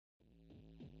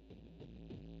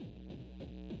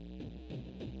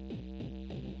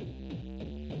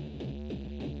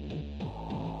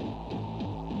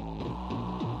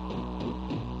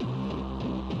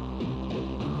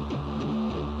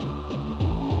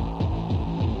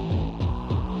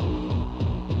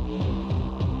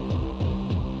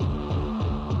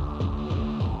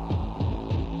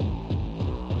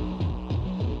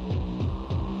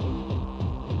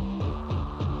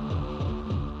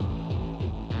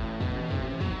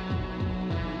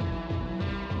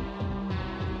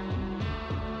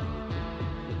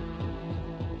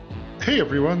Hey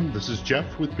everyone, this is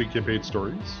Jeff with Big Campaign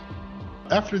Stories.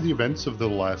 After the events of the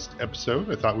last episode,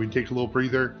 I thought we'd take a little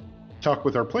breather, talk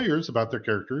with our players about their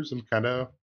characters and kind of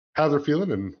how they're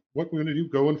feeling and what we're going to do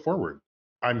going forward.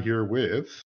 I'm here with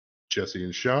Jesse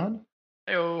and Sean.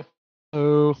 Heyo.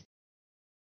 Oh,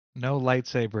 no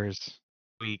lightsabers.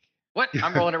 Weak. What?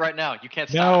 I'm rolling it right now. You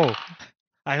can't No, stop.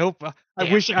 I hope. I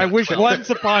Damn, wish. you I got wish 12. once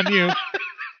upon you.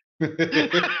 Me.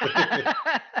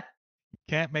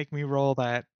 Can't make me roll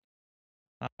that.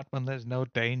 Not when there's no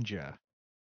danger.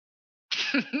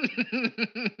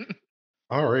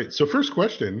 All right, so first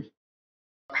question.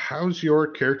 How's your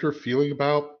character feeling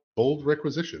about bold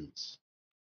requisitions?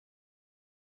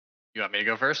 You want me to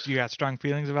go first? You got strong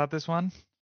feelings about this one?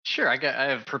 Sure, I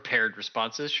have prepared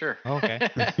responses. Sure. Okay.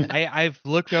 I've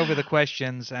looked over the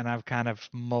questions and I've kind of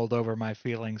mulled over my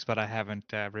feelings, but I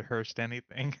haven't rehearsed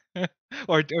anything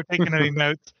or taken any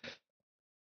notes.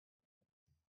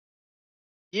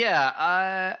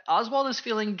 Yeah, Oswald is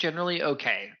feeling generally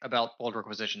okay about bold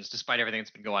requisitions, despite everything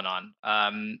that's been going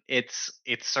on. It's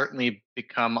certainly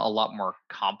become a lot more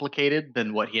complicated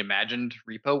than what he imagined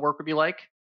repo work would be like,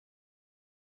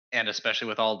 and especially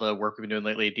with all the work we've been doing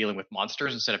lately dealing with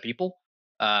monsters instead of people.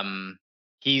 Um,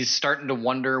 he's starting to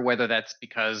wonder whether that's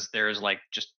because there's like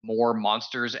just more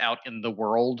monsters out in the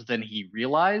world than he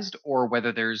realized, or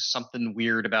whether there's something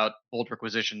weird about bold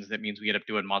requisitions that means we end up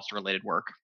doing monster related work.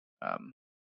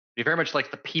 He very much likes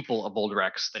the people of Bold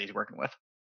Rex that he's working with.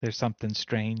 There's something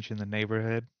strange in the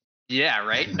neighborhood. Yeah,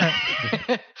 right.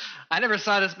 I never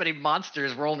saw this many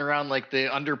monsters rolling around like the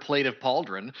underplate of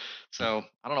Pauldron, so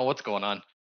I don't know what's going on.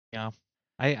 Yeah.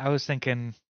 I was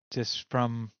thinking just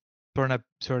from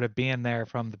sort of being there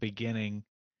from the beginning,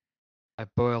 I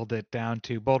boiled it down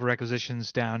to bold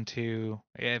requisitions down to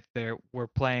if we're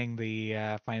playing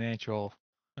the financial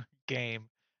game,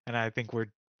 and I think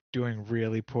we're doing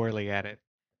really poorly at it.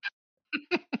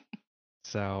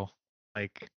 So,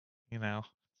 like, you know,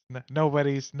 no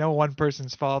one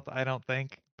person's fault, I don't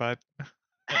think, but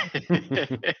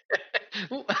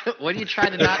What are you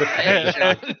trying to not say,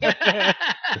 Sean?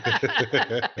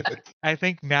 I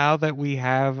think now that we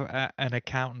have an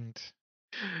accountant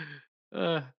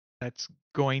Uh, that's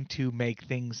going to make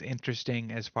things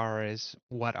interesting as far as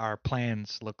what our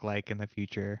plans look like in the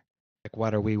future. Like,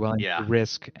 what are we willing yeah, to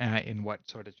risk in what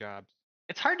sort of jobs?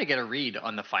 it's hard to get a read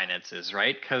on the finances,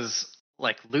 right? Because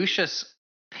like Lucius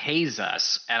pays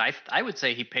us, and I would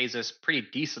say he pays us pretty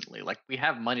decently. Like we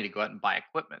have money to go out and buy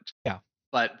equipment. Yeah.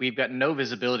 But we've got no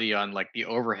visibility on like the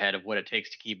overhead of what it takes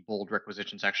to keep bold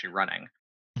requisitions actually running.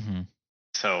 Mm-hmm.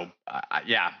 So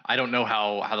yeah, I don't know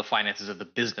how the finances of the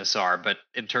business are, but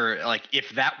like if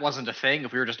that wasn't a thing,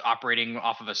 if we were just operating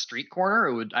off of a street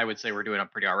corner, I would say we're doing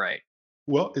pretty all right.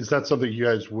 Well, is that something you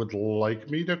guys would like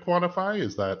me to quantify?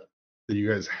 Is that you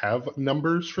guys have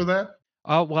numbers for that?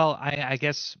 Oh, well, I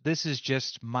guess this is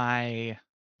just my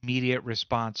immediate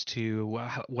response to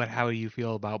how you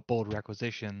feel about bold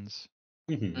requisitions,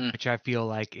 Mm-hmm. which I feel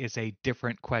like is a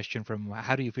different question from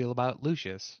how do you feel about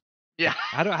Lucius? Yeah.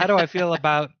 How do I feel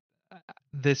about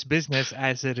this business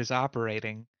as it is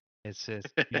operating? It's just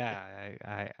yeah,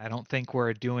 I don't think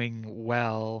we're doing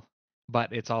well,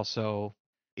 but it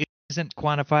isn't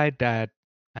quantified that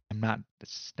I'm not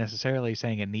necessarily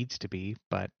saying it needs to be,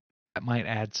 but that might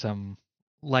add some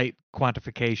light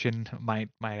quantification, might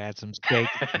add some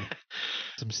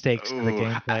stakes to the Ooh,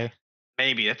 gameplay.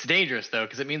 maybe that's dangerous though,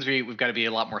 because it means we've got to be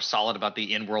a lot more solid about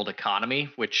the in-world economy,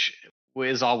 which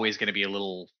is always going to be a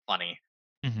little funny.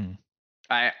 Hmm.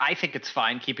 I think it's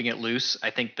fine keeping it loose. I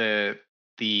think the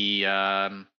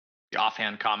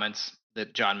offhand comments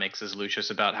that John makes as Lucius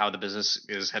about how the business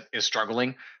is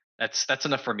struggling, that's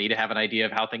enough for me to have an idea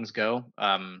of how things go.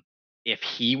 If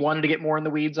he wanted to get more in the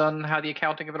weeds on how the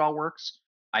accounting of it all works,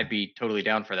 I'd be totally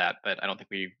down for that. But I don't think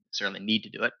we necessarily need to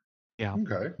do it. Yeah,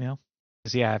 Okay. yeah,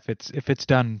 'cause, yeah. If it's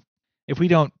done, if we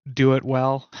don't do it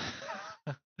well,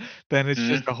 then it's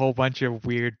just a whole bunch of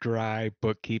weird, dry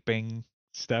bookkeeping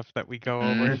stuff that we go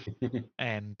over,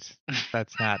 and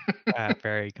that's not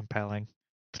very compelling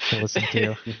to listen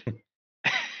to.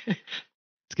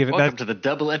 Let's give it Welcome to the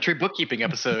double entry bookkeeping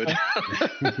episode.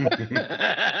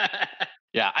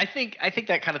 Yeah, I think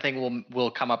that kind of thing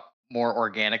will come up more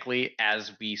organically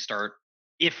as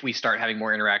if we start having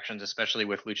more interactions, especially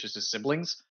with Lucius's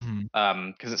siblings.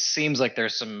 Mhm. Because it seems like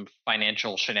there's some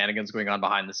financial shenanigans going on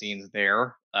behind the scenes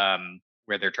there,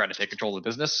 where they're trying to take control of the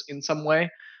business in some way.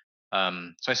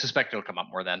 So I suspect it'll come up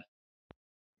more then.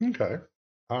 Okay.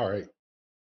 All right.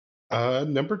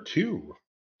 Number two.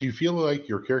 Do you feel like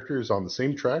your character is on the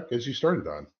same track as you started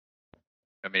on?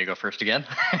 Want me to go first again?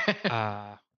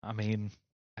 I mean,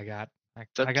 I got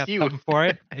It's up I to got you. something for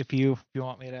it if you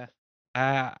want me to.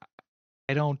 I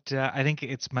don't. I think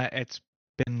it's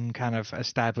been kind of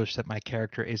established that my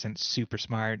character isn't super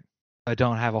smart. I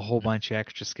don't have a whole bunch of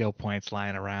extra skill points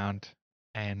lying around,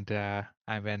 and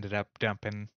I've ended up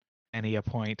dumping any a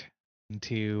point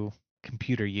into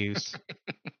computer use.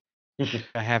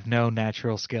 I have no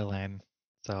natural skill in,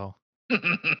 so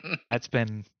that's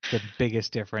been the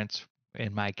biggest difference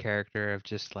in my character of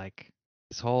just like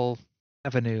this whole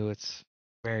avenue. It's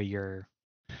where you're.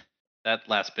 That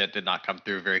last bit did not come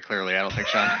through very clearly. I don't think,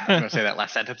 Sean. I'm going to say that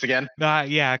last sentence again.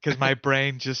 Yeah, because my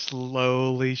brain just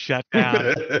slowly shut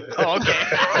down. Oh,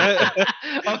 okay.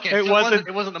 Okay, It so wasn't.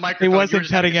 it wasn't the It microphone. You were wasn't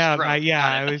just having cutting a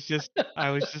out. stroke. I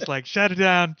was just like, shut it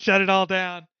down, shut it all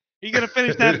down. Are you gonna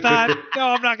finish that thought? No,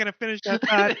 I'm not gonna finish that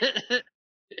thought.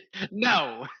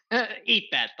 No, eat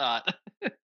that thought.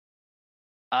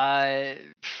 Uh,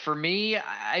 for me,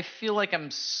 I feel like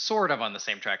I'm sort of on the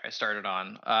same track I started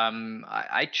on.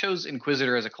 I chose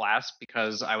Inquisitor as a class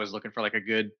because I was looking for like a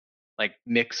good like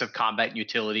mix of combat and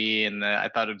utility, and I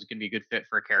thought it was going to be a good fit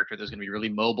for a character that's going to be really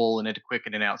mobile and into quick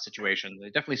in and out situations. I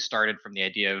definitely started from the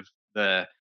idea of the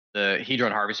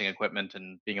hedron harvesting equipment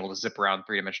and being able to zip around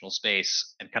 3-dimensional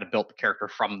space, and kind of built the character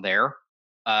from there.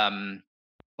 Um,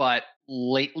 but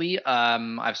lately,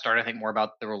 I've started to think more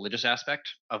about the religious aspect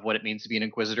of what it means to be an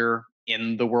inquisitor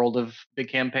in the world of big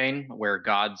campaign, where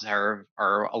gods are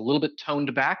a little bit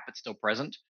toned back but still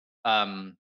present,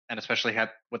 and especially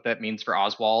what that means for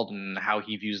Oswald and how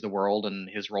he views the world and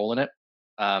his role in it.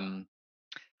 Um,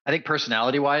 I think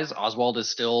personality wise, Oswald is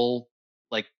still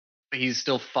like he's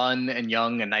still fun and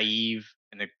young and naive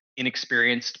and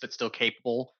inexperienced, but still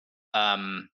capable.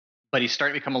 Um, but he's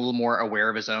starting to become a little more aware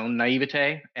of his own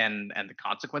naivete and the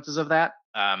consequences of that.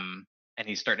 And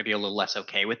he's starting to be a little less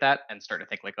okay with that, and starting to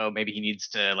think like, oh, maybe he needs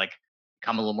to like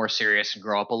become a little more serious and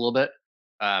grow up a little bit.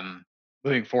 Um,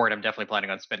 Moving forward, I'm definitely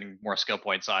planning on spending more skill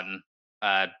points on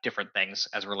different things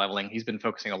as we're leveling. He's been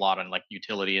focusing a lot on like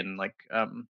utility and like uh,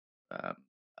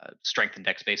 strength and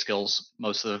dex based skills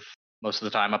most of the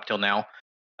time up till now.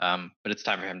 But it's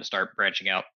time for him to start branching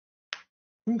out.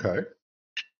 Okay.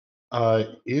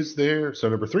 Is there, so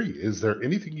number 3, is there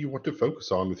anything you want to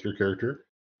focus on with your character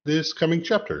this coming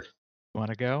chapter? Want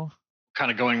to go?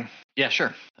 Kind of going, yeah,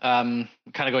 sure. Kind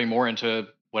of going more into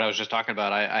what I was just talking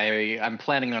about. I'm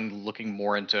planning on looking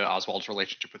more into Oswald's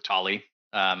relationship with Tali.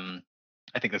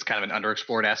 I think that's kind of an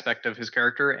underexplored aspect of his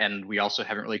character, and we also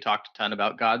haven't really talked a ton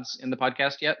about gods in the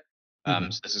podcast yet.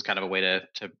 Mhm. So this is kind of a way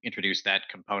to introduce that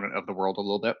component of the world a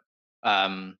little bit.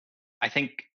 I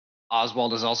think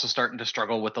Oswald is also starting to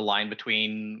struggle with the line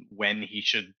between when he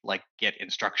should like get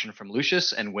instruction from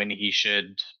Lucius and when he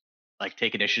should like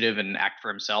take initiative and act for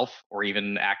himself, or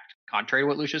even act contrary to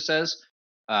what Lucius says.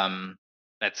 Um,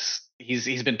 that's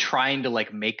he's been trying to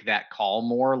like make that call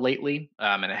more lately,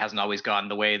 and it hasn't always gone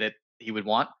the way that he would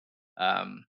want. But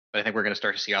I think we're going to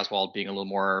start to see Oswald being a little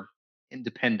more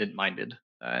independent minded,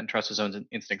 and trust his own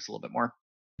instincts a little bit more.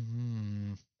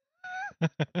 Hmm.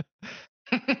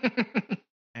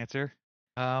 Answer.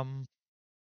 Um.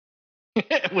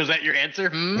 Was that your answer?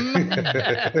 Hmm?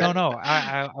 No.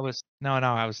 I was no.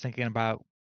 I was thinking about.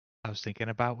 I was thinking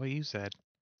about what you said.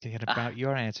 Thinking Ah, about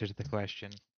your answer to the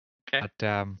question. okay. But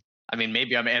I mean,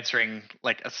 maybe I'm answering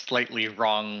like a slightly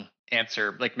wrong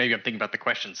answer. Like maybe I'm thinking about the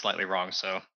question slightly wrong.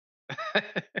 So.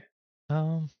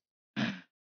 um, I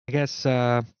guess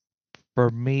for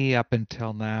me up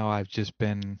until now, I've just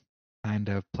been kind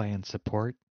of playing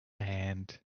support,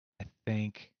 and I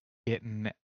think getting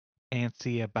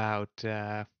antsy about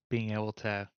being able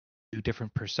to do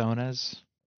different personas.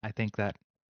 I think that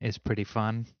is pretty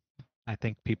fun. I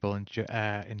think people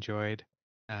enjoyed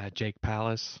Jake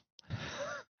Palace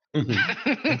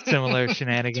Mhm. and similar That's right.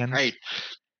 shenanigans.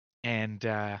 And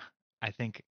I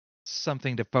think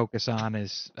something to focus on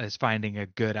is finding a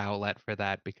good outlet for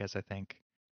that, because I think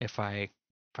if I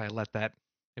if I let that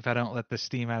if I don't let the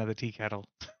steam out of the tea kettle,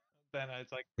 then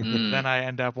it's like Mm. then I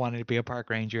end up wanting to be a park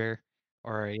ranger,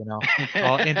 or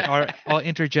I'll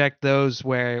interject those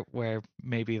where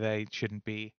maybe they shouldn't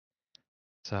be.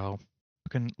 So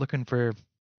looking for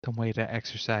some way to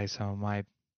exercise some of my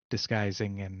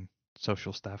disguising and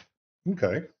social stuff.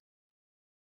 Okay.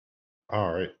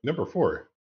 All right. Number 4.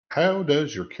 How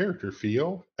does your character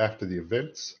feel after the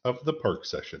events of the park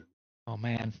session? Oh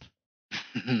man.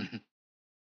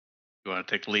 You want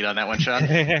to take the lead on that one, Sean?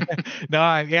 No,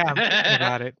 I'm thinking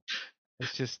about it.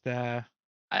 It's just I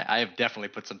have definitely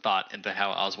put some thought into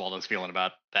how Oswald is feeling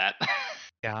about that.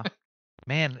 yeah.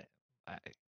 Man, I-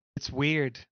 it's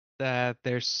weird that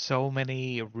there's so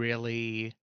many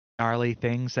really gnarly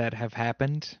things that have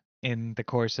happened in the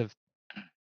course of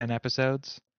 10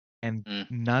 episodes. and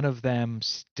Mm. none of them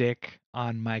stick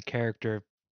on my character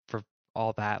for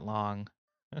all that long.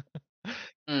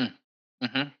 Mm.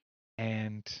 Mm-hmm.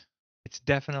 And it's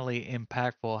definitely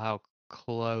impactful how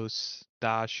close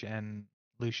Dosh and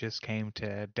Lucius came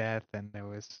to death, and there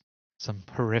was some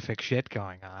horrific shit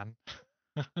going on.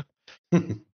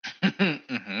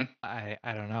 Mm-hmm. I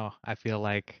don't know. I feel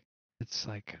like it's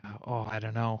like, oh, I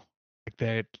don't know.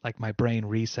 Like like my brain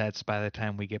resets by the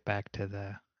time we get back to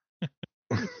the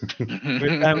by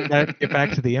the time we get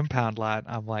back to the impound lot.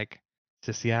 I'm like,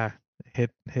 just yeah,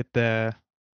 hit the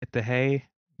hay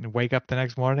and wake up the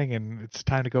next morning, and it's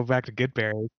time to go back to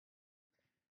Goodberry.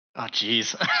 Oh,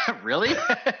 jeez. Really?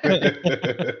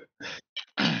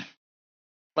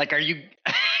 Like, are you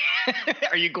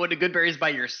are you going to Goodberries by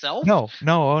yourself? No,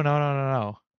 no, oh, no, no, no,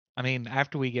 no. I mean,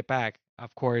 after we get back,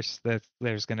 of course,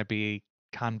 there's going to be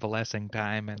convalescing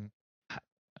time, and are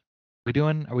we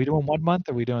doing 1 month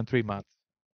or are we doing 3 months?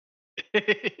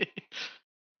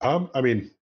 I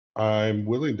mean, I'm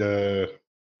willing to.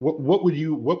 What would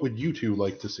you two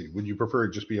like to see? Would you prefer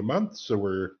it just be a month, so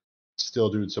we're still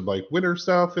doing some like winter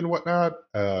stuff and whatnot,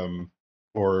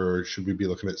 or should we be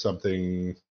looking at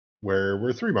something where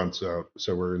we're 3 months out,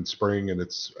 so we're in spring and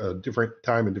it's a different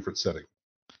time and different setting?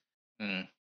 Mm.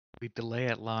 We delay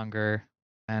it longer,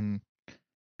 and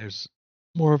there's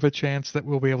more of a chance that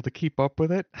we'll be able to keep up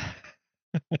with it,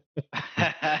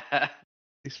 at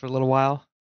least for a little while.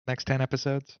 Next 10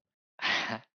 episodes.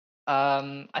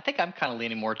 I think I'm kind of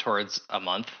leaning more towards a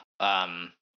month.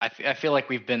 I feel like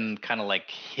we've been kind of like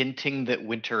hinting that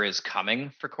winter is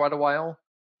coming for quite a while,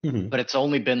 Hmm. but it's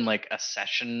only been like a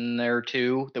session or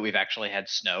two that we've actually had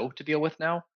snow to deal with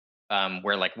now,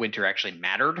 where like winter actually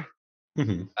mattered.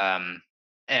 Hmm. Um,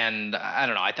 and I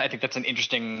don't know. I think that's an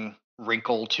interesting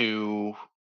wrinkle to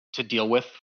deal with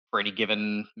for any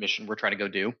given mission we're trying to go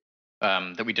do.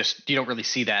 That you don't really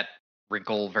see that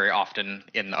wrinkle very often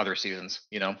in other seasons.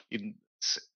 I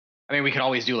mean, we can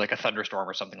always do like a thunderstorm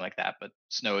or something like that, but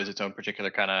snow is its own particular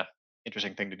kind of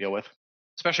interesting thing to deal with,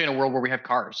 especially in a world where we have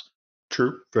cars.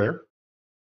 True, fair.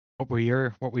 What were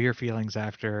your feelings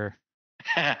after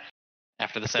After the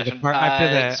after the session. par- after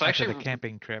the So after the actually,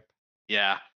 camping trip?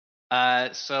 yeah.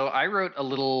 So I wrote a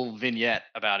little vignette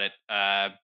about it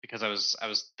because I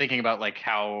was thinking about like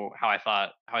how I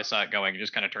saw it going. It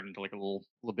just kind of turned into like a little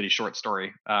bitty short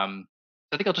story. So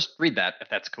I think I'll just read that if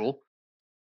that's cool.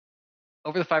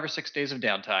 Over the 5 or 6 days of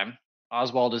downtime,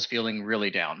 Oswald is feeling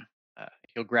really down.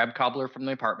 He'll grab Cobbler from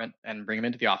the apartment and bring him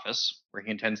into the office, where he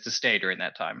intends to stay during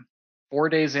that time. 4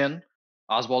 days in,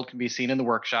 Oswald can be seen in the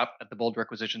workshop at the Bold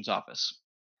Requisitions office.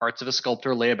 Parts of a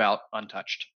sculptor lay about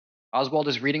untouched. Oswald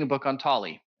is reading a book on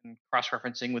Tolly and cross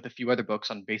referencing with a few other books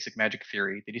on basic magic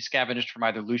theory that he scavenged from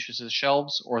either Lucius's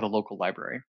shelves or the local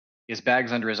library. He has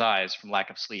bags under his eyes from lack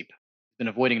of sleep. He's been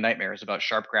avoiding nightmares about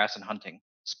sharp grass and hunting,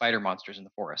 spider monsters in the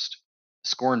forest,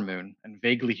 Scorn Moon, and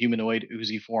vaguely humanoid,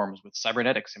 oozy forms with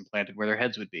cybernetics implanted where their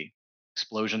heads would be.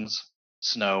 Explosions,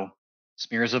 snow,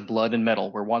 smears of blood and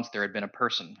metal where once there had been a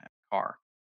person and a car.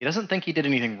 He doesn't think he did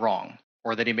anything wrong,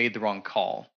 or that he made the wrong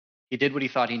call. He did what he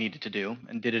thought he needed to do,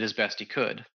 and did it as best he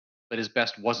could. But his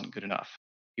best wasn't good enough.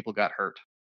 People got hurt.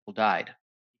 People died.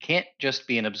 He can't just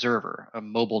be an observer, a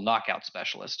mobile knockout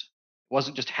specialist. It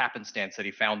wasn't just happenstance that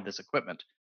he found this equipment.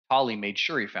 Holly made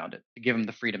sure he found it to give him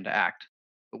the freedom to act.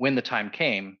 But when the time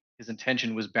came, his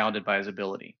intention was bounded by his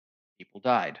ability. People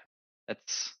died.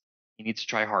 That's He needs to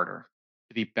try harder,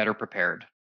 to be better prepared, to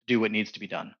do what needs to be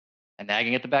done. And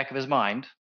nagging at the back of his mind,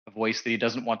 a voice that he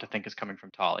doesn't want to think is coming from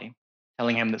Tolly,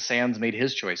 telling him that Sans made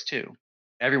his choice too.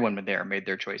 Everyone there made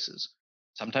their choices.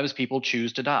 Sometimes people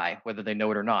choose to die, whether they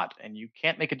know it or not, and you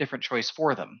can't make a different choice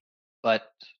for them. But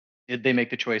did they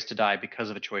make the choice to die because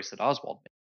of a choice that Oswald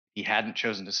made? If he hadn't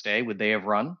chosen to stay, would they have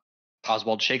run?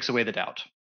 Oswald shakes away the doubt.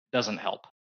 Doesn't help.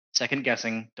 Second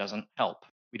guessing doesn't help.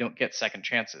 We don't get second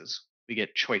chances. We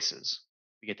get choices.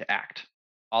 We get to act.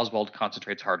 Oswald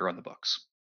concentrates harder on the books.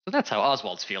 So that's how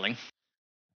Oswald's feeling.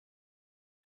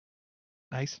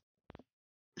 Nice.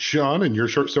 Sean, and your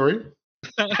short story?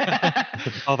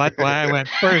 Oh, that's why I went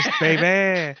first,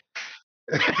 baby.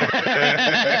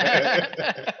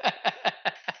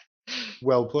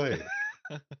 Well played.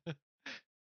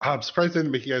 I'm surprised I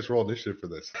didn't make you guys roll initiative for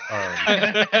this.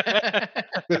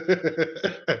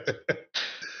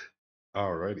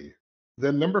 Alrighty.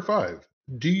 Then number 5.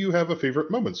 Do you have a favorite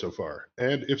moment so far?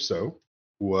 And if so,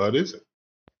 what is it?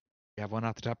 You have one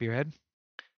off the top of your head?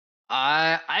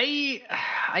 I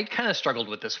kind of struggled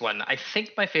with this one. I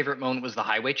think my favorite moment was the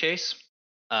highway chase,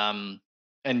 and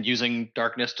using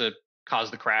darkness to cause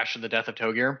the crash and the death of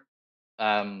Togir.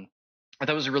 Um, I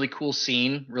thought it was a really cool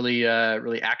scene, really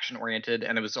action oriented,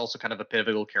 and it was also kind of a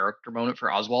pivotal character moment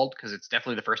for Oswald because it's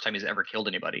definitely the first time he's ever killed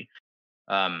anybody.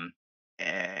 Um,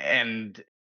 and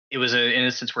it was an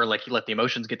instance where like he let the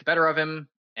emotions get the better of him,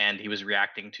 and he was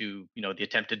reacting to the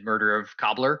attempted murder of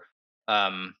Cobbler.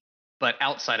 Um, but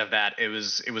outside of that, it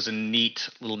was a neat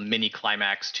little mini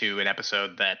climax to an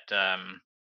episode that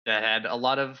had a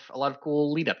lot of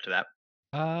cool lead up to that.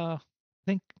 I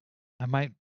think I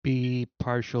might be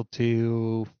partial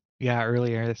to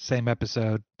earlier same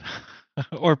episode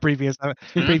or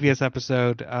Mhm, previous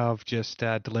episode of just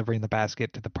delivering the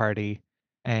basket to the party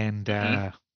and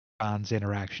mhm. Ron's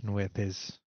interaction with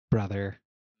his brother.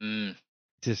 Mm,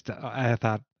 Just I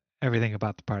thought everything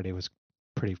about the party was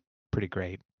pretty pretty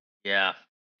great. yeah,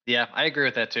 yeah, I agree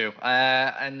with that too.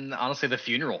 And honestly, the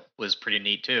funeral was pretty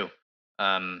neat too.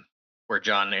 Um, where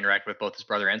John interacted with both his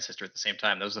brother and sister at the same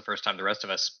time. That was the first time the rest of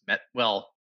us met. Well,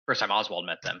 first time Oswald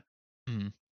met them.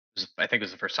 Mm. I think it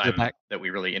was the first The time back that we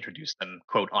really introduced them,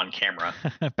 quote, on camera.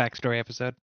 backstory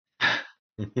episode.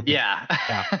 Yeah.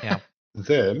 Yeah, yeah.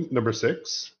 Then, number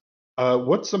 6,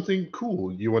 what's something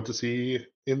cool you want to see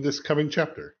in this coming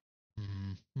chapter?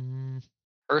 Mm.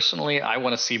 Personally, I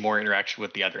want to see more interaction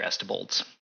with the other Estabolds.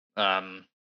 Um,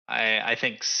 I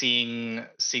think seeing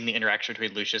the interaction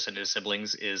between Lucius and his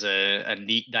siblings is a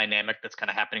neat dynamic that's kind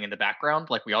of happening in the background.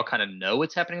 Like we all kind of know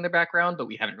it's happening in the background, but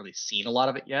we haven't really seen a lot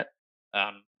of it yet.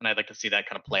 And I'd like to see that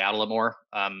kind of play out a little more.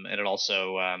 And it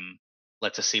also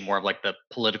lets us see more of like the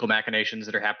political machinations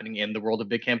that are happening in the world of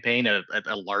Big Campaign at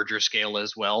a larger scale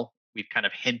as well. We've kind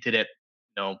of hinted at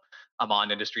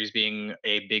Amon Industries being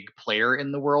a big player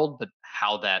in the world, but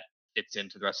how that fits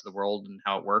into the rest of the world and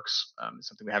how it works is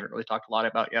something we haven't really talked a lot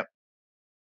about yet.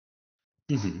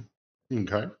 Mhm.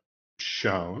 Okay.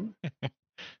 Sean.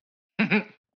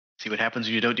 See what happens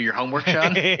when you don't do your homework,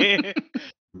 Sean?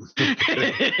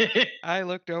 I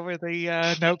looked over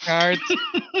the note cards.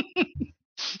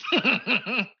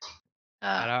 uh,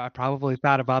 I probably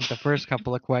thought about the first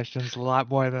couple of questions a lot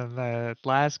more than the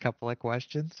last couple of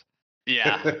questions.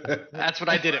 yeah, that's what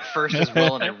I did at first as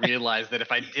well, and I realized that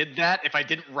if I did that, if I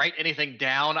didn't write anything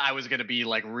down, I was going to be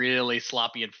like really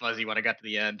sloppy and fuzzy when I got to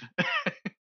the end.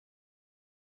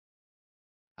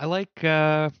 I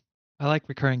like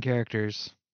recurring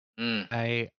characters.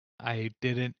 Mm. I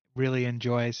didn't really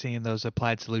enjoy seeing those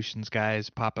applied solutions guys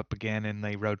pop up again in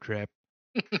the road trip,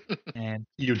 and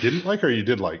You didn't like or you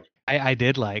did like? I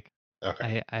did like.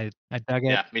 Okay. I dug it.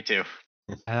 Yeah, me too.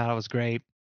 I thought it was great.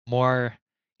 More,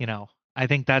 I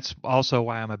think that's also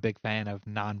why I'm a big fan of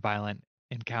nonviolent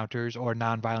encounters or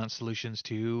nonviolent solutions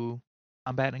to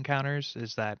combat encounters,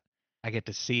 is that I get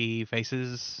to see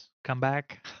faces come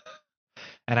back.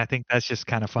 And I think that's just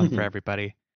kind of fun for Mhm.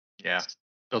 everybody. Yeah,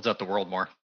 builds out the world more.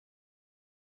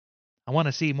 I want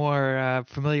to see more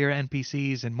familiar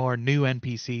NPCs and more new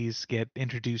NPCs get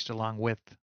introduced along with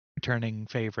returning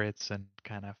favorites and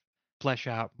kind of flesh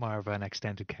out more of an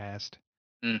extended cast.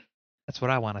 Mm. That's what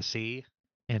I want to see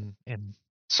in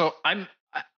So I'm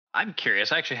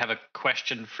curious. I actually have a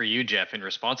question for you, Jeff. In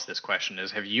response to this question,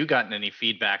 is have you gotten any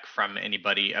feedback from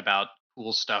anybody about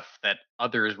cool stuff that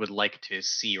others would like to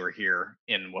see or hear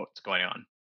in what's going on?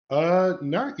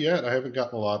 Not yet. I haven't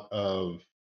gotten a lot of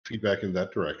feedback in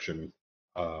that direction.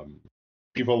 Um,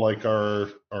 People like our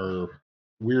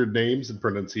weird names and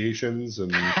pronunciations,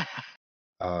 and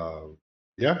uh,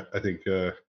 yeah, I think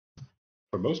for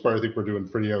the most part, I think we're doing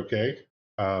pretty okay.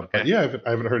 But Okay. yeah, I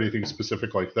haven't heard anything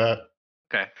specific like that.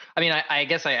 Okay. I mean, I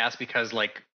guess I asked because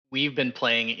like we've been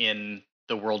playing in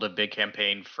the world of Big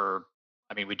Campaign for.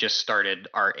 I mean, we just started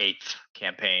our 8th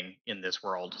campaign in this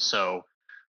world, so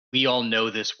we all know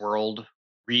this world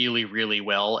really, really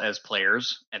well as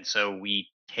players. And so we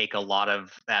take a lot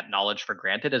of that knowledge for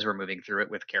granted as we're moving through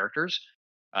it with characters.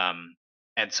 Um,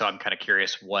 and so I'm kind of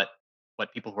curious what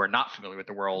people who are not familiar with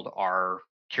the world are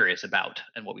curious about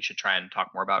and what we should try and talk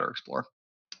more about or explore.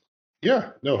 Yeah,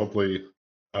 no, uh, hopefully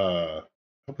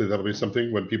that'll be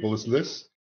something when people listen to this,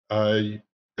 uh,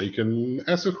 they can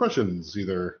ask us questions,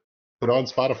 either put on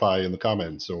Spotify in the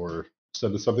comments or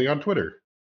send us something on Twitter.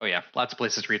 Oh yeah, lots of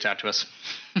places to reach out to us.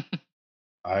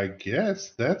 I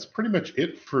guess that's pretty much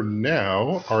it for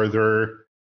now. Are there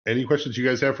any questions you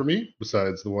guys have for me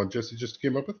besides the one Jesse just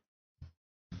came up with?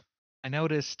 I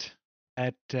noticed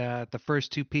at the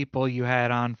first two people you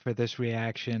had on for this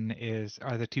reaction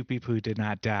are the two people who did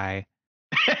not die.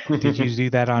 Did you do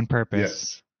that on purpose?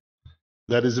 Yes,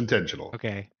 that is intentional.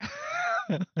 Okay.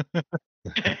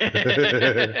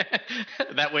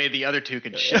 That way the other two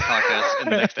can shit talk us in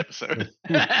the next episode.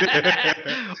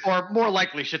 Or more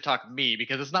likely shit talk me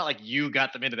because it's not like you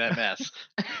got them into that mess.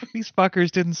 These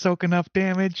fuckers didn't soak enough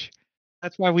damage.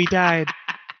 That's why we died.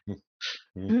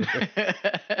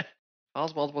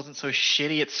 Oswald wasn't so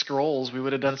shitty at scrolls, we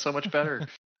would have done so much better.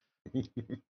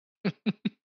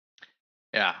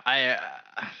 Yeah,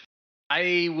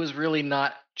 I was really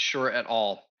not sure at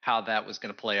all how that was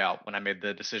going to play out when I made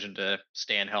the decision to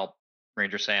stay and help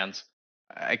Ranger Sands.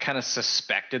 I kind of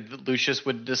suspected that Lucius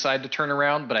would decide to turn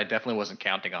around, but I definitely wasn't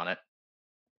counting on it.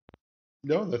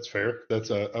 No, that's fair.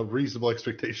 That's a reasonable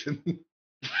expectation.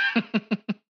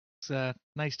 It's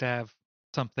nice to have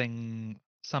something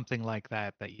like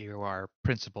that you are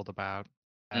principled about.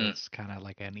 It's kind of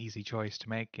like an easy choice to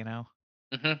make, you know.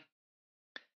 Mm-hmm.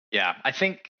 Yeah, I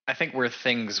think where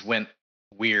things went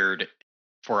weird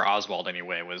for Oswald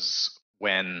anyway was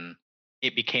when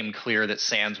it became clear that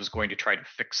Sands was going to try to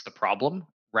fix the problem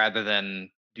rather than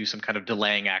do some kind of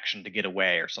delaying action to get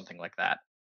away or something like that.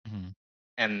 Mm-hmm.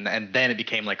 And then it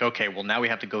became like, okay, well, now we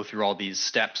have to go through all these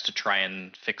steps to try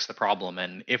and fix the problem,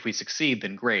 and if we succeed,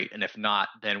 then great, and if not,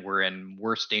 then we're in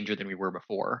worse danger than we were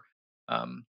before.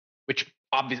 Which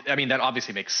that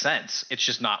obviously makes sense. It's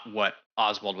just not what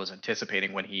Oswald was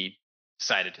anticipating when he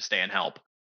decided to stay and help.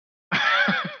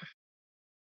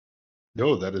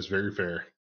 No, that is very fair.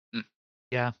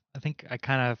 Yeah, I think I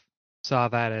kind of saw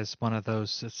that as one of those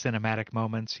cinematic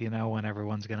moments, you know, when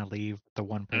everyone's going to leave, the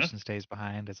one person stays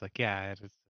behind. It's like, yeah, it's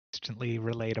instantly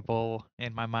relatable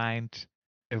in my mind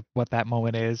of what that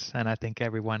moment is. And I think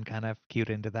everyone kind of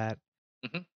cued into that.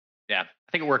 Mm-hmm. Yeah,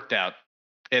 I think it worked out.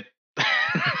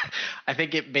 I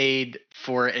think it made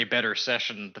for a better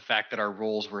session the fact that our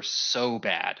rolls were so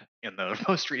bad in the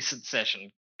most recent session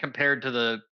compared to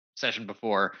the session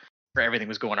before where everything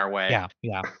was going our way.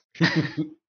 Yeah.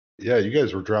 Yeah, you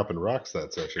guys were dropping rocks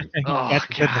that session. Oh,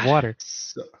 in the water.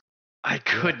 So, I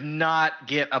could not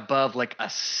get above like a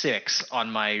 6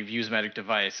 on my Views Magic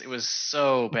device. It was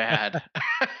so bad.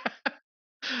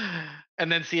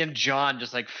 And then seeing John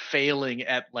just like failing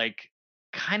at like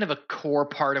kind of a core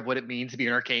part of what it means to be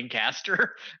an arcane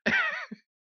caster.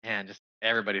 And just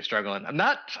everybody's struggling.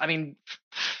 Not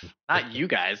you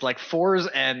guys. Like Fours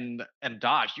and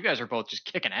Dodge, you guys are both just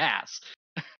kicking ass.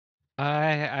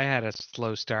 I had a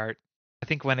slow start. I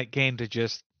think when it came to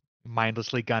just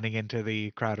mindlessly gunning into the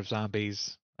crowd of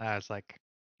zombies, I was like,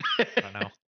 I don't know.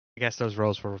 I guess those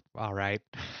rolls were all right.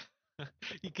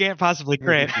 You can't possibly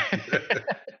crit. I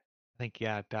think,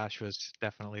 yeah, Dash was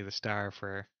definitely the star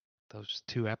for those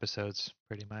 2 episodes,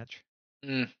 pretty much.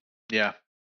 Yeah.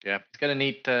 He's got a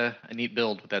neat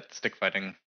build with that stick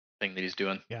fighting thing that he's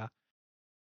doing. Yeah.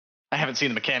 I haven't seen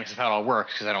the mechanics of how it all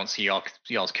works because I don't see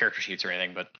y'all's character sheets or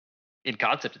anything, but in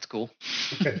concept, it's cool.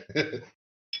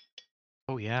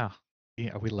 Oh yeah.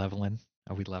 Are we leveling?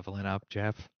 Are we leveling up,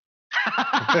 Jeff?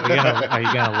 Are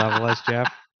you gonna level us, Jeff?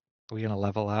 Are we gonna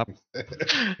level up? Are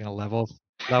we gonna level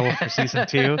for season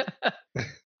 2?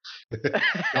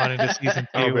 Going into season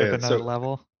 2 with another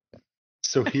level.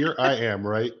 So here I am,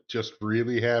 right? Just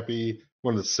really happy,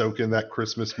 wanting to soak in that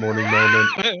Christmas morning moment,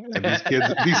 and these kids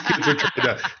are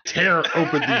trying to tear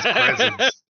open these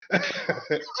presents.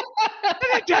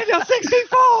 Nintendo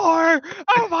 64!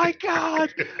 Oh my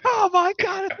god! It's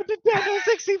the Nintendo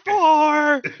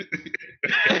 64!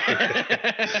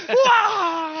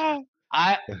 Wow!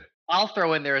 I'll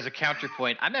throw in there as a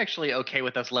counterpoint. I'm actually okay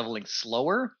with us leveling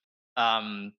slower.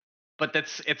 But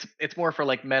it's more for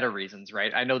like meta reasons,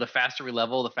 right? I know the faster we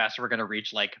level, the faster we're going to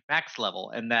reach like max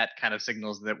level, and that kind of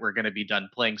signals that we're going to be done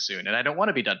playing soon. And I don't want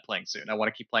to be done playing soon. I want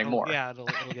to keep playing more. Yeah, it'll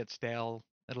get stale.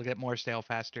 It'll get more stale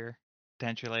faster,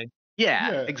 potentially.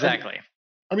 Yeah, exactly.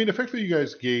 I mean, effectively, you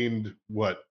guys gained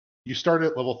what? You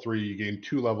started at level 3. You gained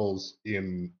 2 levels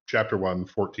in Chapter 1,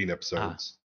 14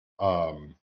 episodes.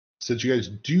 Since you guys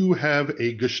do have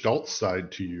a Gestalt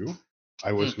side to you,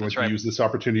 I was going to use this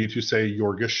opportunity to say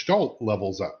your Gestalt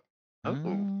levels up.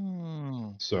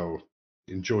 Oh. So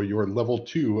enjoy your level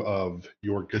 2 of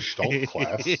your Gestalt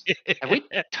class. Have we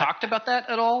talked about that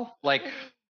at all? Like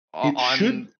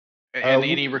on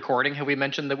any recording, have we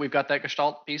mentioned that we've got that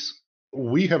Gestalt piece?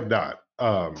 We have not.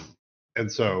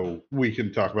 And so we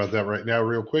can talk about that right now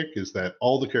real quick, is that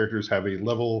all the characters have a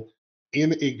level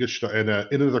in a Gestalt, in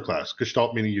another class.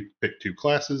 Gestalt meaning you pick 2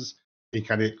 classes, and you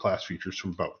kind of get class features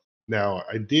from both. Now,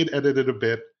 I did edit it a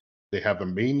bit. They have the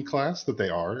main class that they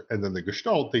are, and then the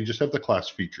Gestalt, they just have the class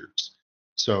features.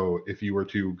 So if you were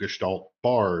to Gestalt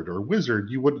Bard or Wizard,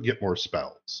 you wouldn't get more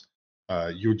spells.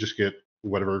 You would just get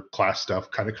whatever class stuff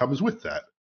kind of comes with that,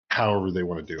 however they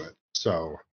want to do it.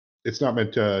 So it's not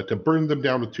meant to burn them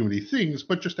down with too many things,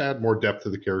 but just add more depth to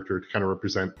the character to kind of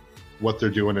represent what they're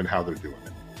doing and how they're doing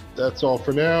it. That's all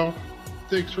for now.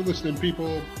 Thanks for listening,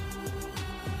 people.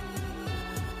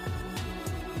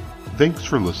 Thanks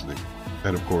for listening.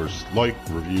 And of course, like,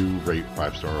 review, rate,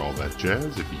 5-star, all that jazz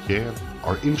if you can.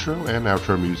 Our intro and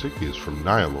outro music is from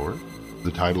Nihilor.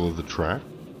 The title of the track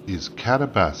is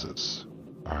Catabasis.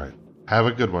 All right, have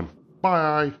a good one.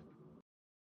 Bye.